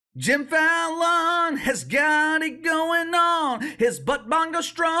Jim Fallon has got it going on. His butt bongo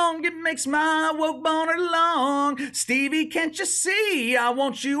strong, it makes my woke boner long. Stevie, can't you see? I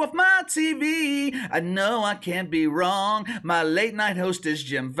want you off my TV. I know I can't be wrong. My late night host is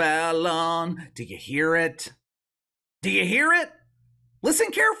Jim Fallon. Do you hear it? Do you hear it?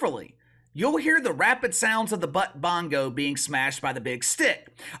 Listen carefully. You'll hear the rapid sounds of the butt bongo being smashed by the big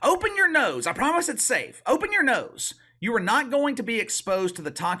stick. Open your nose. I promise it's safe. Open your nose. You are not going to be exposed to the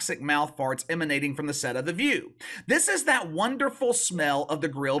toxic mouth farts emanating from the set of The View. This is that wonderful smell of the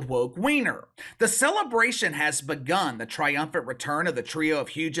grilled woke wiener. The celebration has begun. The triumphant return of the trio of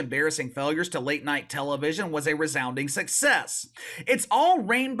huge embarrassing failures to late night television was a resounding success. It's all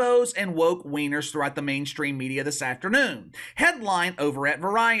rainbows and woke wieners throughout the mainstream media this afternoon. Headline over at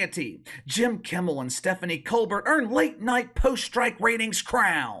Variety: Jim Kimmel and Stephanie Colbert earn late night post-strike ratings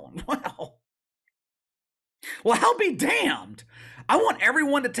crown. Well, I'll be damned. I want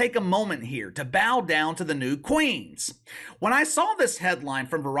everyone to take a moment here to bow down to the new queens. When I saw this headline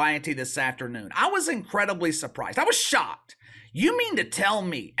from Variety this afternoon, I was incredibly surprised. I was shocked. You mean to tell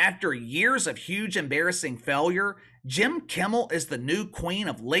me, after years of huge embarrassing failure, Jim Kimmel is the new queen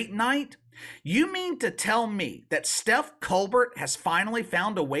of late night? You mean to tell me that Steph Colbert has finally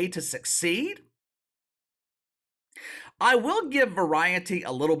found a way to succeed? I will give Variety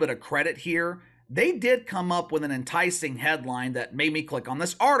a little bit of credit here. They did come up with an enticing headline that made me click on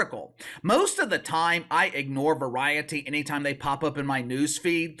this article. Most of the time, I ignore Variety anytime they pop up in my news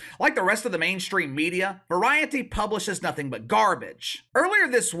feed. Like the rest of the mainstream media, Variety publishes nothing but garbage. Earlier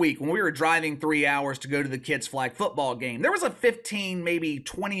this week, when we were driving 3 hours to go to the kids' flag football game, there was a 15, maybe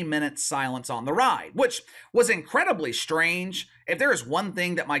 20-minute silence on the ride, which was incredibly strange. If there is one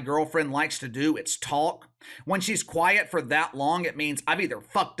thing that my girlfriend likes to do, it's talk. When she's quiet for that long, it means I've either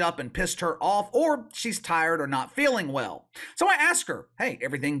fucked up and pissed her off, or she's tired or not feeling well. So I ask her, hey,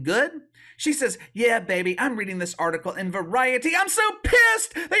 everything good? She says, yeah, baby, I'm reading this article in Variety. I'm so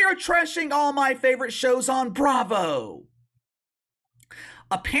pissed! They are trashing all my favorite shows on Bravo.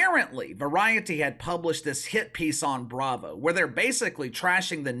 Apparently, Variety had published this hit piece on Bravo, where they're basically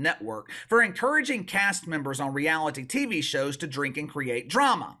trashing the network for encouraging cast members on reality TV shows to drink and create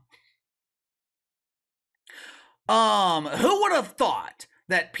drama. Who would have thought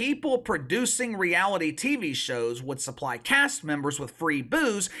that people producing reality TV shows would supply cast members with free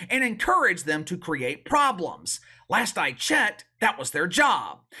booze and encourage them to create problems? Last I checked, that was their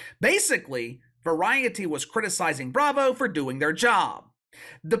job. Basically, Variety was criticizing Bravo for doing their job.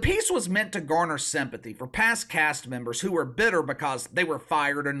 The piece was meant to garner sympathy for past cast members who were bitter because they were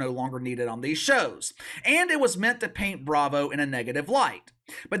fired or no longer needed on these shows, and it was meant to paint Bravo in a negative light.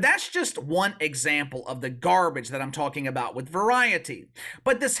 But that's just one example of the garbage that I'm talking about with Variety.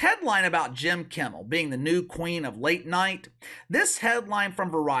 But this headline about Jim Kimmel being the new queen of late night, this headline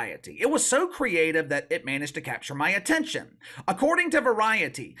from Variety, it was so creative that it managed to capture my attention. According to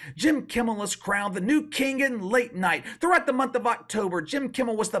Variety, Jim Kimmel is crowned the new king in late night. Throughout the month of October, Jim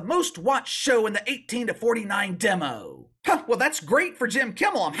Kimmel was the most watched show in the 18 to 49 demo. Well, that's great for Jim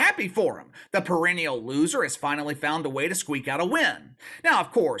Kimmel. I'm happy for him. The perennial loser has finally found a way to squeak out a win. Now,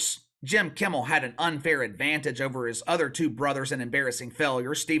 of course, Jim Kimmel had an unfair advantage over his other two brothers in embarrassing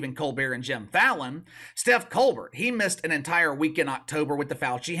failure, Stephen Colbert and Jim Fallon. Steph Colbert, he missed an entire week in October with the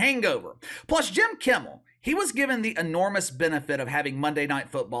Fauci hangover. Plus, Jim Kimmel, he was given the enormous benefit of having Monday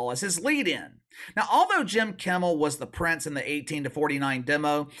Night Football as his lead-in. Now, although Jim Kimmel was the prince in the 18 to 49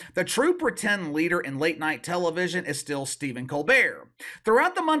 demo, the true pretend leader in late-night television is still Stephen Colbert.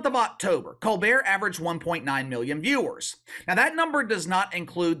 Throughout the month of October, Colbert averaged 1.9 million viewers. Now, that number does not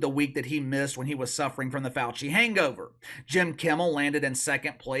include the week that he missed when he was suffering from the Fauci hangover. Jim Kimmel landed in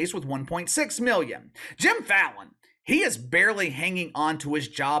second place with 1.6 million. Jim Fallon, he is barely hanging on to his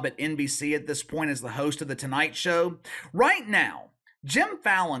job at NBC at this point as the host of The Tonight Show. Right now, Jim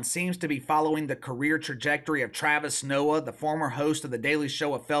Fallon seems to be following the career trajectory of Travis Noah, the former host of The Daily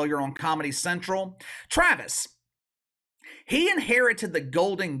Show of Failure on Comedy Central. Travis, he inherited the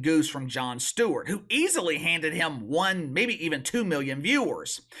golden goose from Jon Stewart, who easily handed him 1, maybe even 2 million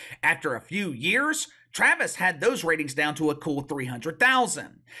viewers. After a few years, Travis had those ratings down to a cool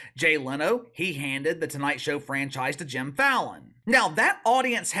 300,000. Jay Leno, he handed the Tonight Show franchise to Jim Fallon. Now, that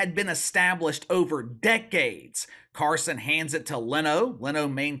audience had been established over decades. Carson hands it to Leno. Leno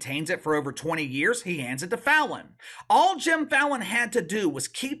maintains it for over 20 years. He hands it to Fallon. All Jim Fallon had to do was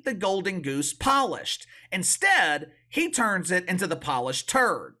keep the golden goose polished. Instead, he turns it into the polished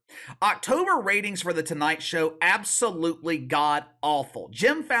turd. October ratings for The Tonight Show absolutely god-awful.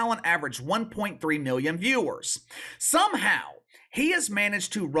 Jim Fallon averaged 1.3 million viewers. Somehow, he has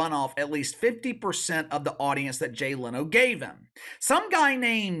managed to run off at least 50% of the audience that Jay Leno gave him. Some guy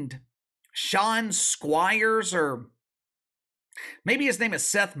named Sean Squires, or maybe his name is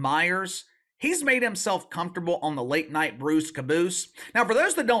Seth Meyers, he's made himself comfortable on the late night Bruce Caboose. Now, for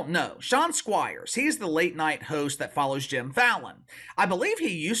those that don't know, Sean Squires, he's the late night host that follows Jim Fallon. I believe he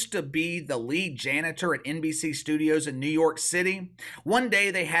used to be the lead janitor at NBC Studios in New York City. One day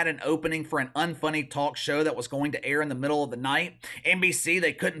they had an opening for an unfunny talk show that was going to air in the middle of the night. NBC,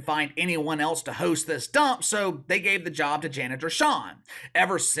 they couldn't find anyone else to host this dump, so they gave the job to Janitor Sean.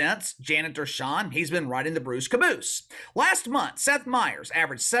 Ever since, Janitor Sean, he's been riding the Bruce Caboose. Last month, Seth Meyers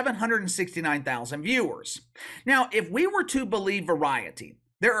averaged 769,000 viewers. Now, if we were to believe Variety,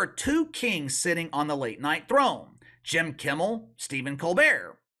 there are two kings sitting on the late night throne: Jim Kimmel, Stephen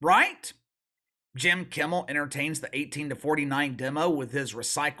Colbert, right? Jim Kimmel entertains the 18 to 49 demo with his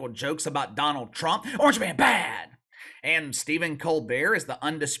recycled jokes about Donald Trump. Orange Man bad! And Stephen Colbert is the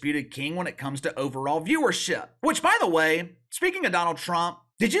undisputed king when it comes to overall viewership. Which, by the way, speaking of Donald Trump,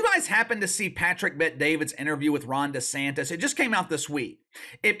 did you guys happen to see Patrick Bet-David's interview with Ron DeSantis? It just came out this week.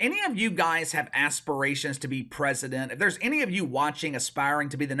 If any of you guys have aspirations to be president, if there's any of you watching aspiring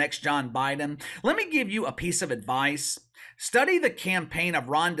to be the next John Biden, let me give you a piece of advice. Study the campaign of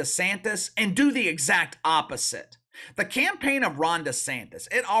Ron DeSantis and do the exact opposite. The campaign of Ron DeSantis,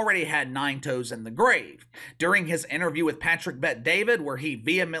 it already had 9 toes in the grave. During his interview with Patrick Bet-David, where he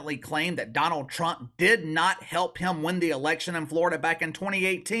vehemently claimed that Donald Trump did not help him win the election in Florida back in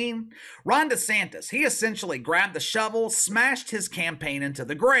 2018, Ron DeSantis, he essentially grabbed the shovel, smashed his campaign into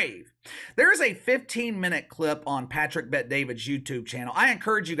the grave. There is a 15-minute clip on Patrick Bet-David's YouTube channel. I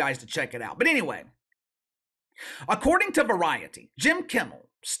encourage you guys to check it out. But anyway, according to Variety, Jim Kimmel,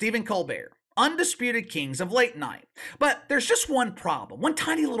 Stephen Colbert, undisputed kings of late night. But there's just one problem, one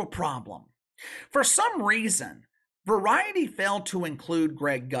tiny little problem. For some reason, Variety failed to include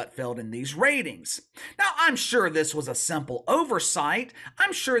Greg Gutfeld in these ratings. Now, I'm sure this was a simple oversight.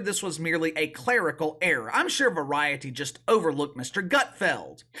 I'm sure this was merely a clerical error. I'm sure Variety just overlooked Mr.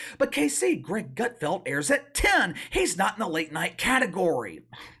 Gutfeld. But KC, Greg Gutfeld airs at 10. He's not in the late night category.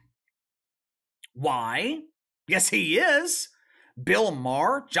 Why? Yes, he is. Bill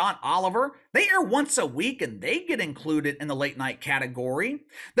Maher, John Oliver, they air once a week and they get included in the late night category.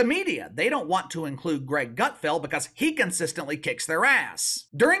 The media, they don't want to include Greg Gutfeld because he consistently kicks their ass.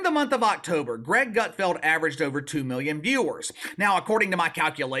 During the month of October, Greg Gutfeld averaged over 2 million viewers. Now, according to my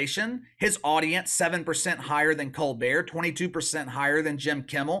calculation, his audience 7% higher than Colbert, 22% higher than Jim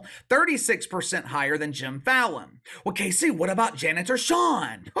Kimmel, 36% higher than Jim Fallon. Well, KC, what about Janitor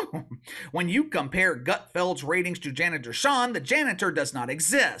Sean? When you compare Gutfeld's ratings to Janitor Sean, the janitor does not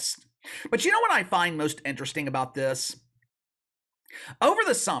exist. But you know what I find most interesting about this? Over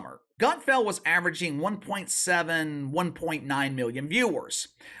the summer, Gutfeld was averaging 1.7, 1.9 million viewers.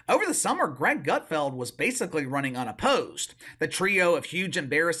 Over the summer, Greg Gutfeld was basically running unopposed. The trio of huge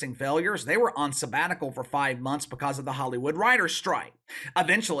embarrassing failures, they were on sabbatical for 5 months because of the Hollywood writers' strike.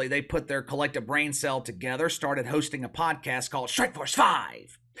 Eventually, they put their collective brain cell together, started hosting a podcast called Strike Force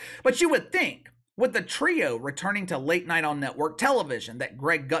 5. But you would think, with the trio returning to late night on network television, that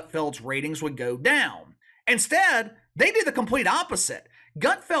Greg Gutfeld's ratings would go down. Instead, they did the complete opposite.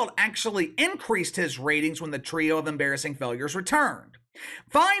 Gutfeld actually increased his ratings when the trio of embarrassing failures returned.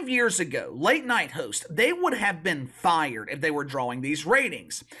 5 years ago, late night hosts, they would have been fired if they were drawing these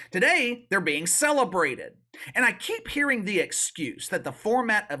ratings. Today, they're being celebrated. And I keep hearing the excuse that the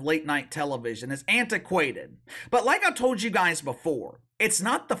format of late night television is antiquated. But like I told you guys before, it's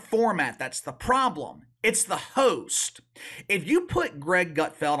not the format that's the problem. It's the host. If you put Greg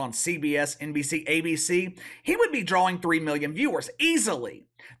Gutfeld on CBS, NBC, ABC, he would be drawing 3 million viewers easily.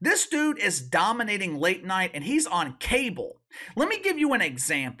 This dude is dominating late night and he's on cable. Let me give you an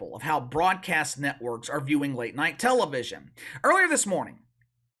example of how broadcast networks are viewing late night television. Earlier this morning,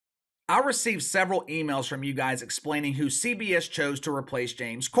 I received several emails from you guys explaining who CBS chose to replace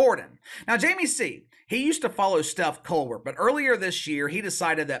James Corden. Now, Jamie C., he used to follow Steph Colbert, but earlier this year, he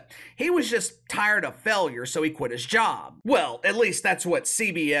decided that he was just tired of failure, so he quit his job. Well, at least that's what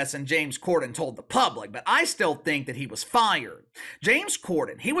CBS and James Corden told the public, but I still think that he was fired. James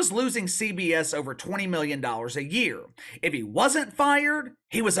Corden, he was losing CBS over $20 million a year. If he wasn't fired,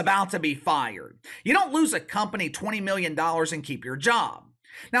 he was about to be fired. You don't lose a company $20 million and keep your job.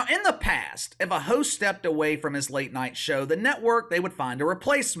 Now, in the past, if a host stepped away from his late night show, the network, they would find a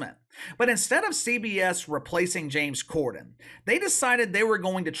replacement. But instead of CBS replacing James Corden, they decided they were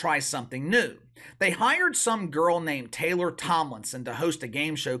going to try something new. They hired some girl named Taylor Tomlinson to host a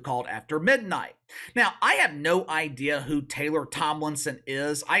game show called After Midnight. Now, I have no idea who Taylor Tomlinson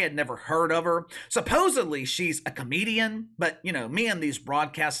is. I had never heard of her. Supposedly, she's a comedian, but me and these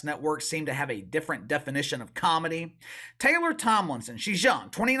broadcast networks seem to have a different definition of comedy. Taylor Tomlinson, she's young,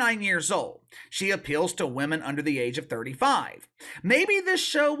 29 years old. She appeals to women under the age of 35. Maybe this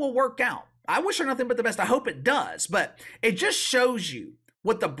show will work out. I wish her nothing but the best. I hope it does, but it just shows you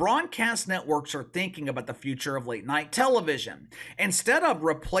what the broadcast networks are thinking about the future of late night television. Instead of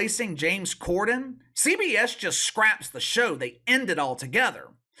replacing James Corden, CBS just scraps the show. They end it altogether.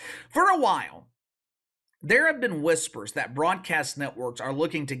 For a while, there have been whispers that broadcast networks are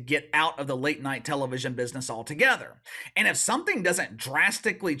looking to get out of the late night television business altogether. And if something doesn't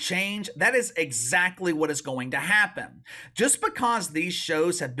drastically change, that is exactly what is going to happen. Just because these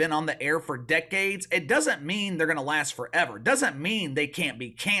shows have been on the air for decades, it doesn't mean they're going to last forever. It doesn't mean they can't be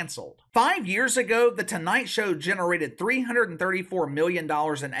canceled. 5 years ago, The Tonight Show generated $334 million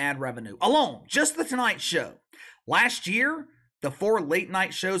in ad revenue alone, just The Tonight Show. Last year, the 4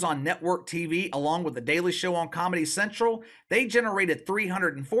 late-night shows on network TV, along with The Daily Show on Comedy Central, they generated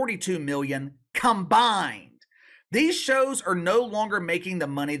 $342 million combined. These shows are no longer making the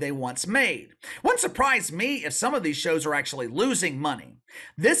money they once made. Wouldn't surprise me if some of these shows are actually losing money.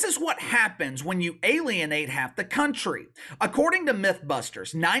 This is what happens when you alienate half the country. According to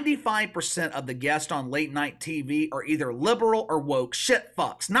Mythbusters, 95% of the guests on late-night TV are either liberal or woke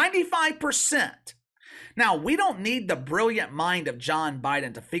shitfucks. 95%! Now, we don't need the brilliant mind of John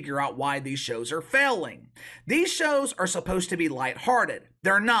Biden to figure out why these shows are failing. These shows are supposed to be lighthearted.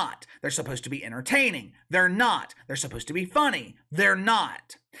 They're not. They're supposed to be entertaining. They're not. They're supposed to be funny. They're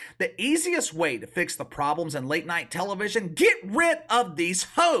not. The easiest way to fix the problems in late night television, get rid of these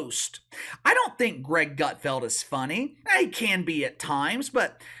hosts. I don't think Greg Gutfeld is funny. He can be at times,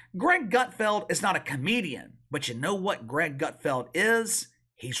 but Greg Gutfeld is not a comedian. But you know what Greg Gutfeld is?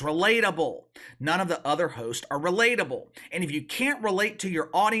 He's relatable. None of the other hosts are relatable. And if you can't relate to your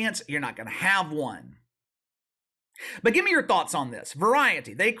audience, you're not going to have one. But give me your thoughts on this.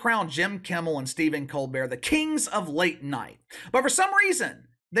 Variety, they crowned Jim Kimmel and Stephen Colbert the kings of late night. But for some reason,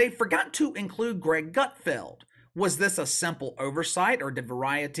 they forgot to include Greg Gutfeld. Was this a simple oversight, or did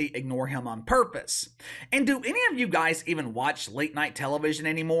Variety ignore him on purpose? And do any of you guys even watch late night television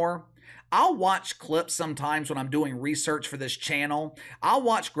anymore? I'll watch clips sometimes when I'm doing research for this channel. I'll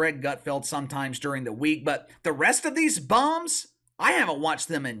watch Greg Gutfeld sometimes during the week, but the rest of these bums, I haven't watched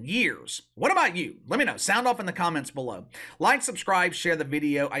them in years. What about you? Let me know. Sound off in the comments below. Like, subscribe, share the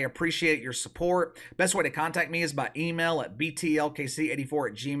video. I appreciate your support. Best way to contact me is by email at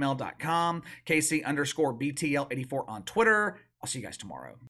btlkc84@gmail.com, KC_BTL84 on Twitter. I'll see you guys tomorrow.